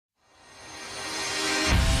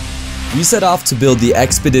We set off to build the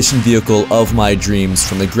expedition vehicle of my dreams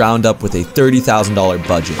from the ground up with a $30,000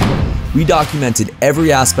 budget. We documented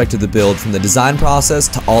every aspect of the build from the design process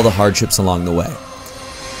to all the hardships along the way.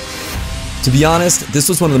 To be honest, this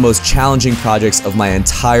was one of the most challenging projects of my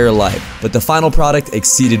entire life, but the final product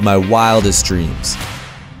exceeded my wildest dreams.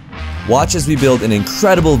 Watch as we build an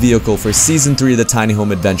incredible vehicle for Season 3 of the Tiny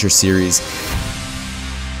Home Adventure series.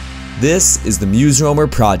 This is the MUSEROAMER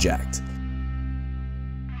project.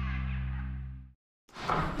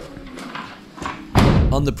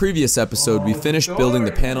 On the previous episode, we finished building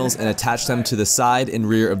the panels and attached them to the side and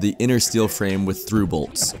rear of the inner steel frame with through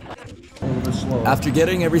bolts. After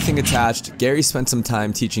getting everything attached, Gary spent some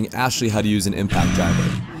time teaching Ashley how to use an impact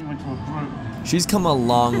driver. She's come a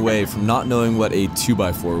long way from not knowing what a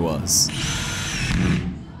 2x4 was.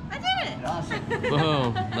 I did it!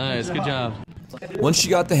 Whoa, nice, good job. Once she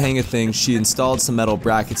got the hang of things, she installed some metal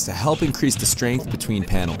brackets to help increase the strength between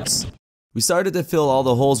panels. We started to fill all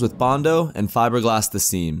the holes with bondo and fiberglass the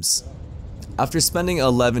seams. After spending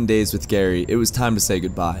 11 days with Gary, it was time to say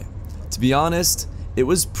goodbye. To be honest, it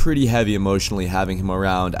was pretty heavy emotionally having him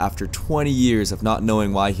around after 20 years of not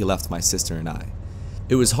knowing why he left my sister and I.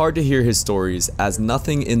 It was hard to hear his stories, as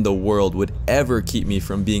nothing in the world would ever keep me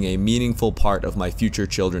from being a meaningful part of my future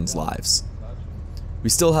children's lives. We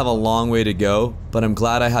still have a long way to go, but I'm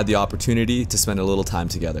glad I had the opportunity to spend a little time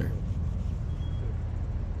together.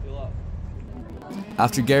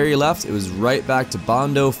 After Gary left, it was right back to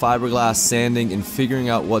bondo, fiberglass, sanding, and figuring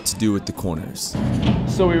out what to do with the corners.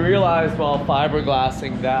 So we realized while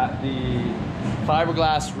fiberglassing that the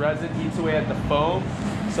fiberglass resin eats away at the foam.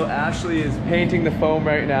 So Ashley is painting the foam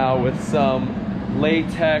right now with some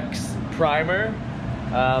latex primer.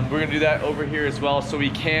 We're gonna do that over here as well, so we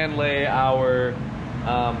can lay our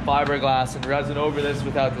fiberglass and resin over this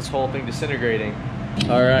without this whole thing disintegrating.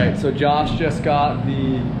 All right, so Josh just got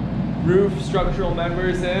the roof structural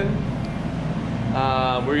members in.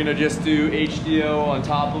 We're gonna just do HDO on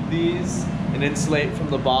top of these and insulate from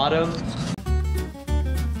the bottom.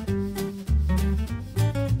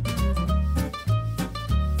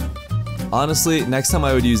 Honestly, next time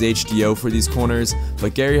I would use HDO for these corners,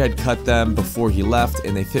 but Gary had cut them before he left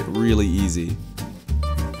and they fit really easy.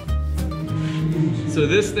 So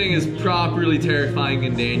this thing is properly terrifying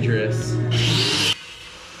and dangerous.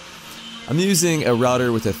 I'm using a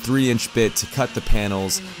router with a 3-inch bit to cut the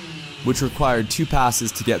panels, which required 2 passes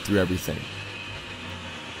to get through everything.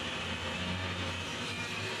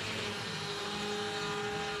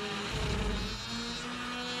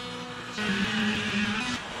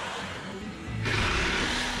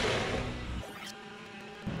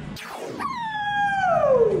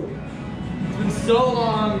 It's been so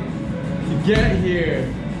long to get here.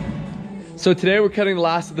 So today we're cutting the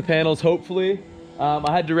last of the panels, hopefully. I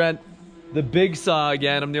had to rent the big saw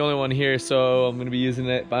again. I'm the only one here, so I'm gonna be using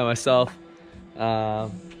it by myself.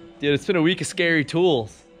 Dude, it's been a week of scary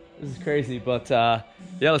tools. This is crazy, but yeah,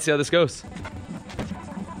 let's see how this goes.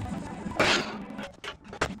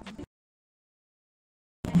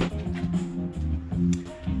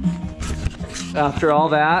 After all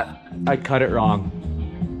that, I cut it wrong.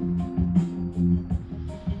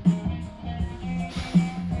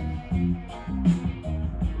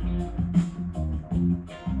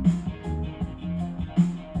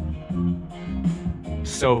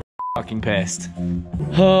 So fucking pissed.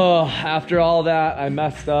 Oh, after all that, I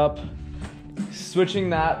messed up.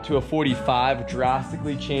 Switching that to a 45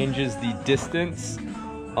 drastically changes the distance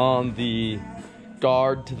on the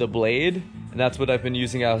guard to the blade, and that's what I've been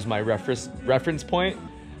using as my reference point.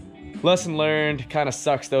 Lesson learned. Kind of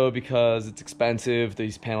sucks though because it's expensive.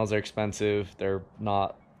 These panels are expensive. They're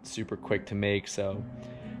not super quick to make, so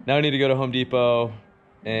now I need to go to Home Depot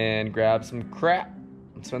and grab some crap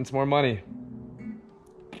and spend some more money.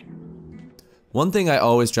 One thing I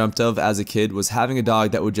always dreamt of as a kid was having a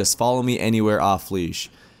dog that would just follow me anywhere off leash.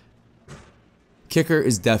 Kicker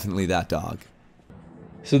is definitely that dog.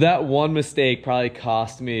 So that one mistake probably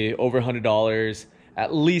cost me over $100,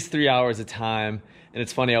 at least 3 hours of time. And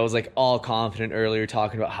it's funny, I was like all confident earlier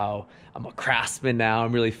talking about how I'm a craftsman now,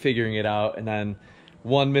 I'm really figuring it out. And then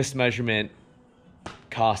one mismeasurement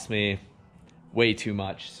cost me way too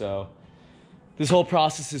much. So this whole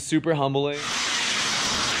process is super humbling.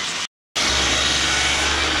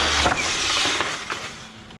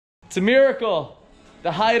 It's a miracle.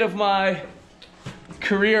 The height of my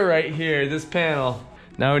career right here, this panel.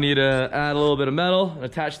 Now we need to add a little bit of metal and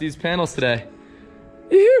attach these panels today.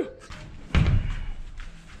 Yoo-hoo!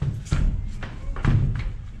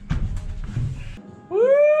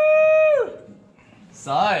 Woo!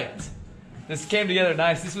 Psyched. This came together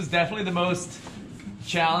nice. This was definitely the most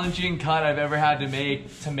challenging cut I've ever had to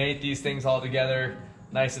make these things all together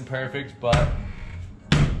nice and perfect, but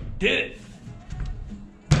did it.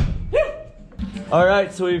 Woo! All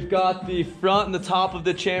right, so we've got the front and the top of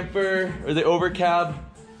the chamfer, or the overcab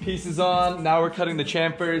pieces on. Now we're cutting the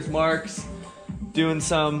chamfers, Mark's doing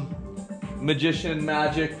some magician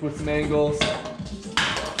magic with some angles.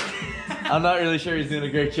 I'm not really sure he's doing a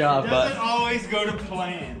great job, but doesn't always go to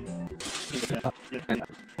plan.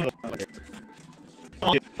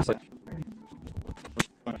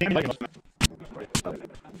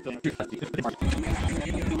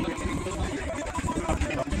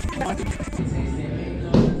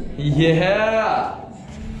 yeah,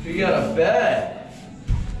 we got a bed.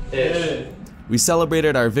 Ish. We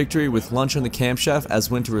celebrated our victory with lunch on the Camp Chef as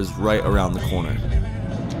winter is right around the corner.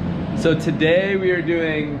 So today we are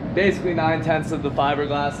doing basically 9/10 of the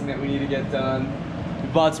fiberglassing that we need to get done. We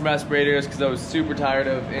bought some respirators because I was super tired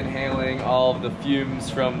of inhaling all of the fumes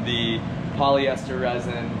from the polyester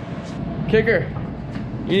resin. Kicker,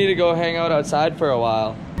 you need to go hang out outside for a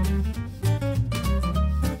while.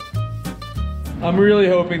 I'm really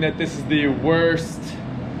hoping that this is the worst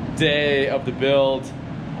day of the build.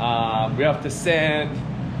 We have to sand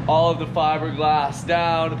all of the fiberglass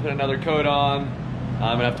down, put another coat on.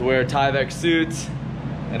 I'm gonna have to wear a Tyvek suit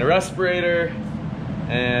and a respirator.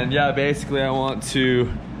 And yeah, basically I want to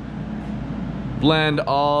blend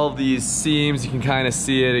all of these seams. You can kind of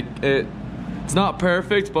see it. It's not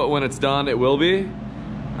perfect, but when it's done, it will be.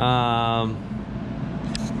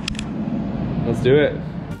 Let's do it.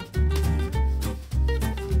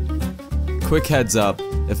 Quick heads up,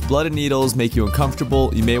 if blood and needles make you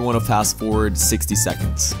uncomfortable, you may want to fast forward 60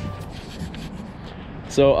 seconds.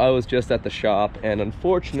 So I was just at the shop, and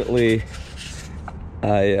unfortunately,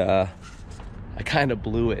 I kind of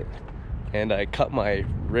blew it, and I cut my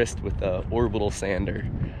wrist with the orbital sander.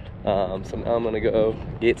 So now I'm gonna go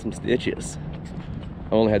get some stitches.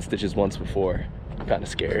 I only had stitches once before. I'm kind of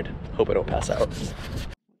scared. Hope I don't pass out. What kind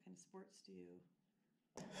of sports do you?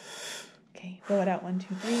 Okay, blow it out. 1,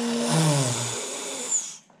 2, 3.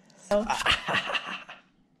 So.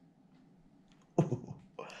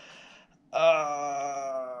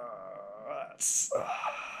 That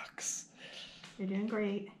sucks. You're doing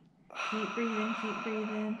great. Keep breathing, keep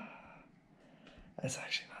breathing. That's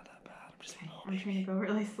actually not that bad. I'm trying to go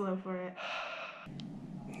really slow for it.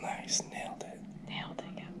 Nice, nailed it. Nailed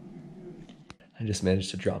it, yeah. I just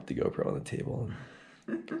managed to drop the GoPro on the table.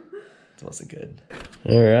 It wasn't good.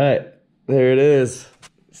 All right, there it is.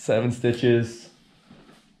 7 stitches.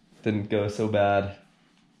 Didn't go so bad. I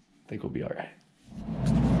think we'll be all right.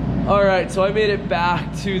 All right, so I made it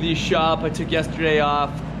back to the shop. I took yesterday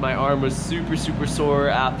off. My arm was super sore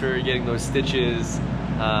after getting those stitches.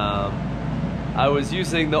 I was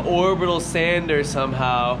using the orbital sander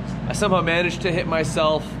somehow. I somehow managed to hit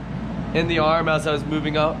myself in the arm as I was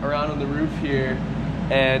moving up around on the roof here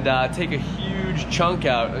and take a huge chunk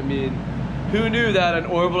out. I mean, who knew that an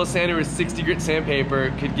orbital sander with 60 grit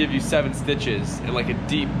sandpaper could give you 7 stitches and like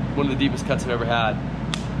one of the deepest cuts I've ever had.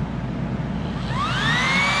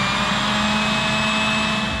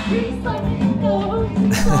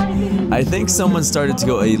 I think someone started to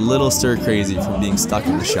go a little stir crazy from being stuck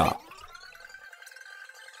in the shop.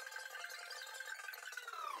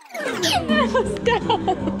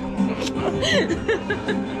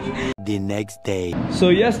 The next day. So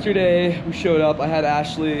yesterday we showed up. I had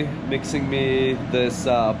Ashley mixing me this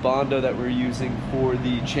bondo that we're using for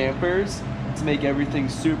the chamfers to make everything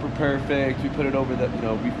super perfect. We put it over the,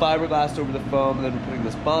 we fiberglassed over the foam, and then we're putting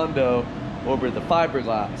this bondo over the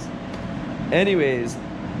fiberglass. Anyways,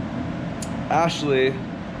 Ashley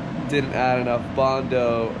didn't add enough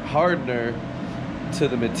bondo hardener to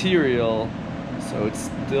the material, so it's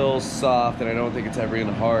still soft and I don't think it's ever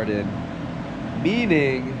gonna harden.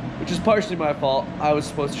 Meaning, which is partially my fault, I was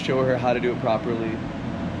supposed to show her how to do it properly,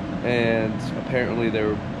 and apparently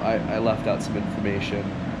I left out some information.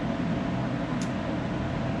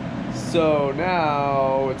 So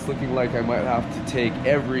now it's looking like I might have to take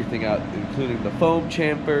everything out, including the foam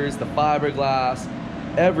chamfers, the fiberglass,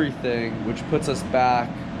 everything, which puts us back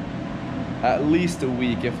at least a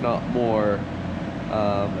week, if not more,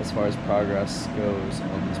 as far as progress goes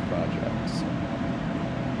on this project. So,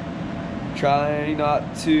 try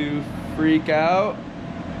not to freak out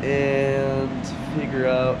and figure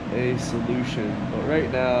out a solution. But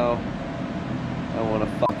right now, I want to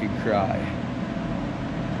fucking cry.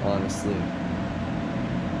 Honestly.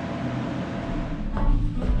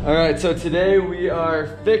 Alright, so today we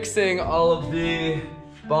are fixing all of the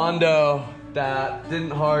bondo that didn't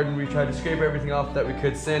harden. We tried to scrape everything off that we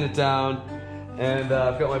could, sand it down, and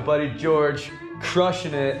I've got my buddy George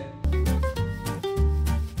crushing it.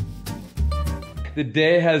 the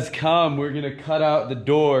day has come. We're gonna cut out the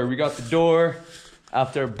door. We got the door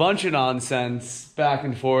after a bunch of nonsense, back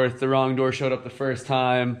and forth. The wrong door showed up the first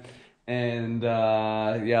time, and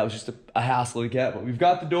yeah, it was just a hassle to get, but we've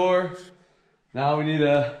got the door. Now we need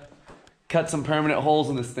to cut some permanent holes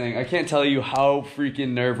in this thing. I can't tell you how freaking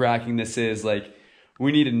nerve-wracking this is. Like,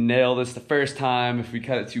 we need to nail this the first time. If we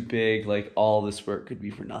cut it too big, like, all this work could be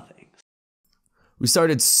for nothing. We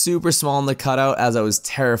started super small in the cutout as I was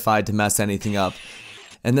terrified to mess anything up,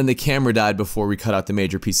 and then the camera died before we cut out the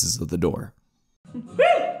major pieces of the door.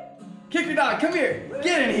 Kick your dog, come here.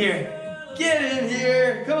 Get in here. Get in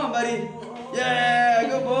here. Come on, buddy. Yeah,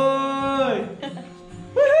 good boy.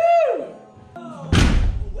 Woohoo!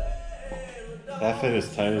 That fit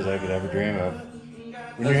as tight as I could ever dream of.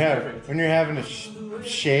 When you're having to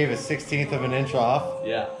shave a 1/16 of an inch off.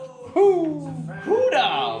 Yeah.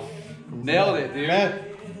 Hoo-da! Nailed it, dude.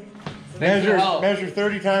 Measure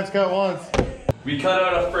 30 times, cut once. We cut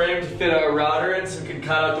out a frame to fit our router in so we can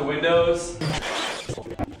cut out the windows.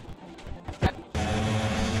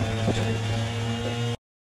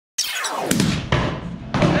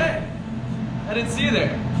 Hey! I didn't see you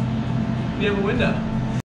there. We have a window.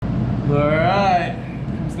 Alright,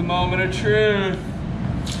 here's the moment of truth.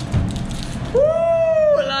 Woo!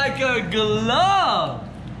 Like a glove!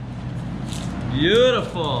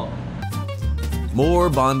 Beautiful. More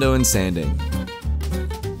bondo and sanding.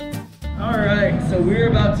 Alright, so we're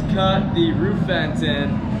about to cut the roof vent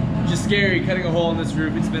in. Just scary cutting a hole in this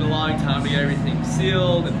roof. It's been a long time to get everything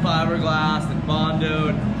sealed and fiberglassed and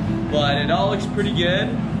bondoed, but it all looks pretty good.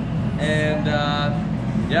 And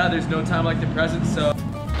yeah, there's no time like the present, so.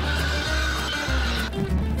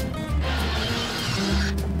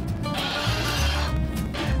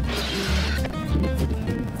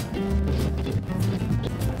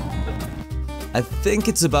 I think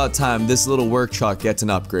it's about time this little work truck gets an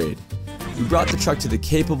upgrade. We brought the truck to the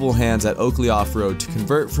capable hands at Oakley Off-Road to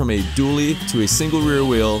convert from a dually to a single rear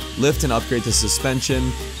wheel, lift and upgrade the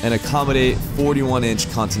suspension, and accommodate 41-inch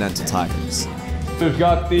Continental tires. We've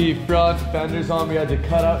got the front fenders on. We had to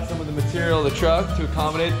cut out some of the material of the truck to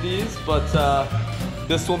accommodate these, but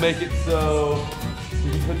this will make it so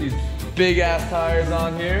we can put these big ass tires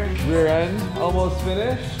on here. Rear end almost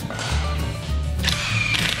finished.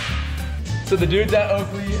 So the dudes at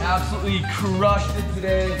Oakley absolutely crushed it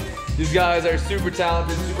today. These guys are super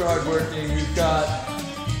talented, super hardworking. We've got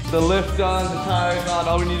the lift on, the tires on.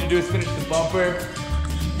 All we need to do is finish the bumper.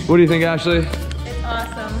 What do you think, Ashley? It's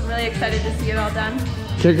awesome. I'm really excited to see it all done.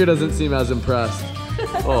 Kicker doesn't seem as impressed.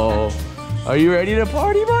 Oh, are you ready to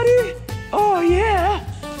party, buddy? Oh yeah.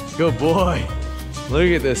 Good boy. Look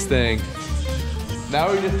at this thing.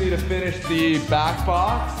 Now we just need to finish the back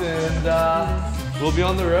box and we'll be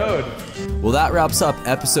on the road. Well, that wraps up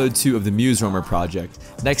episode 2 of the MUSEROAMER project.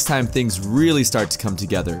 Next time things really start to come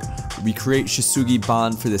together, we create Shisugi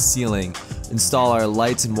bond for the ceiling, install our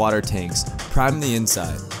lights and water tanks, prime the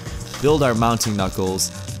inside, build our mounting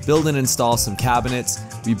knuckles, build and install some cabinets,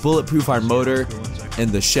 we bulletproof our motor,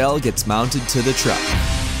 and the shell gets mounted to the truck.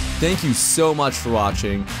 Thank you so much for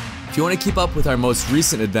watching. If you want to keep up with our most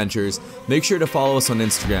recent adventures, make sure to follow us on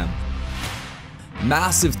Instagram.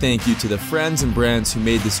 Massive thank you to the friends and brands who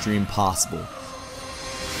made this dream possible.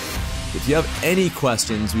 If you have any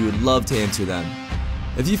questions, we would love to answer them.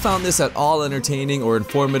 If you found this at all entertaining or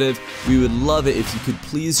informative, we would love it if you could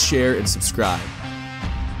please share and subscribe.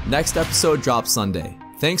 Next episode drops Sunday.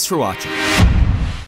 Thanks for watching.